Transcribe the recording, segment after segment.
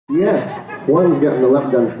Yeah, Juan's getting the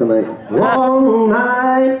lap dance tonight. Long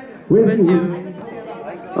night with you.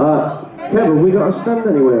 Kevin, we got a stand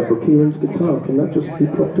anywhere for Kieran's guitar? Can that just be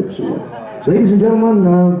propped up somewhere? Ladies and gentlemen,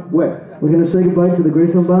 where? We're going to say goodbye to the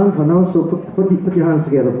Graceland Band for now, so put your hands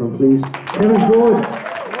together for them, please. Kevin Ford,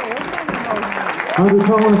 Andrew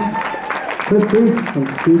Thomas, Cliff Priest, and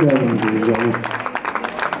Steve Evans, ladies and gentlemen.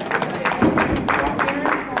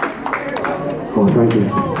 Oh, thank you.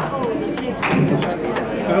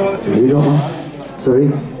 There you go. Sorry.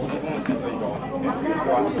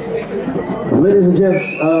 Ladies and gents,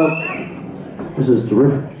 this is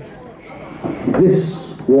terrific.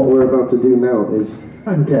 What we're about to do now is...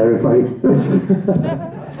 I'm terrified.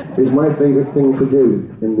 is my favourite thing to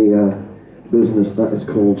do in the business that is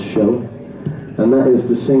called show. And that is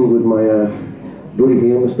to sing with my buddy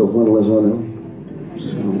here, Mr. Juan Lozano.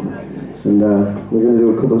 And we're going to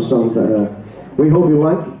do a couple of songs that we hope you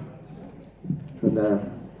like. And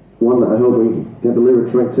one that I hope we get the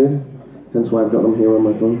lyrics right to. Hence why I've got them here on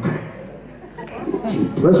my phone.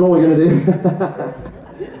 So that's what we're going to do.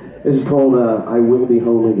 This is called I Will Be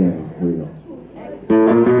Home Again. Here we go.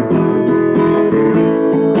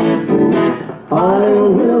 I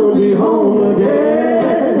will be home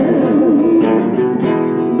again,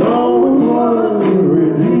 don't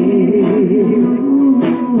worry,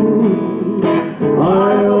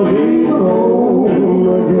 I'll be home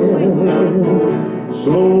again,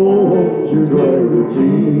 so won't you dry the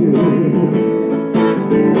tears.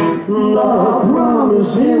 The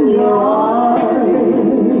promise in your eyes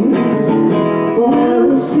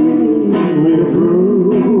will see me through.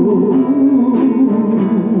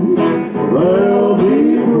 There'll be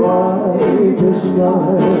brighter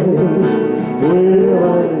skies when I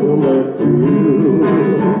come back to you.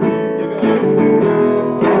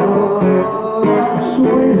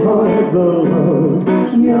 Sweetheart, the love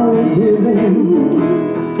you're giving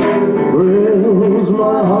thrills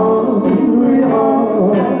my hungry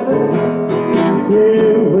heart. You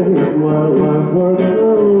make my life worth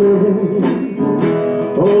living,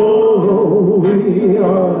 although we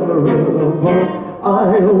are apart. I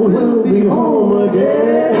will be home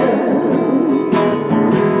again.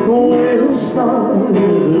 We'll start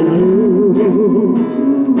anew,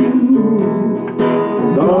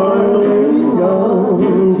 darling.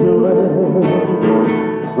 Until then,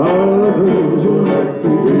 our dreams will have to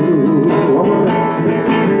do. One more time.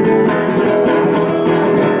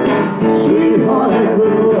 Sweetheart, the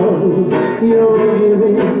love you're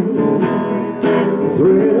giving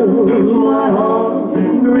thrills my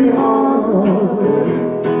hungry heart.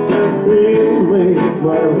 You make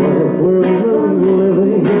my life worth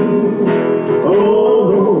living,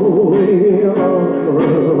 although we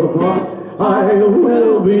are apart. I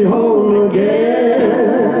will be home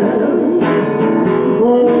again.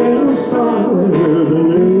 We'll start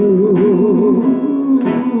anew,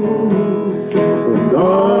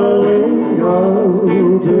 darling.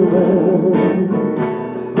 Until then,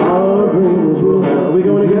 our dreams will have. Are we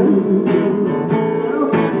going again?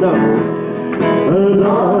 No.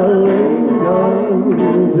 Darling,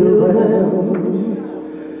 until then,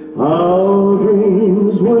 our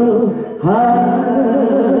dreams will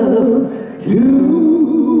have to do.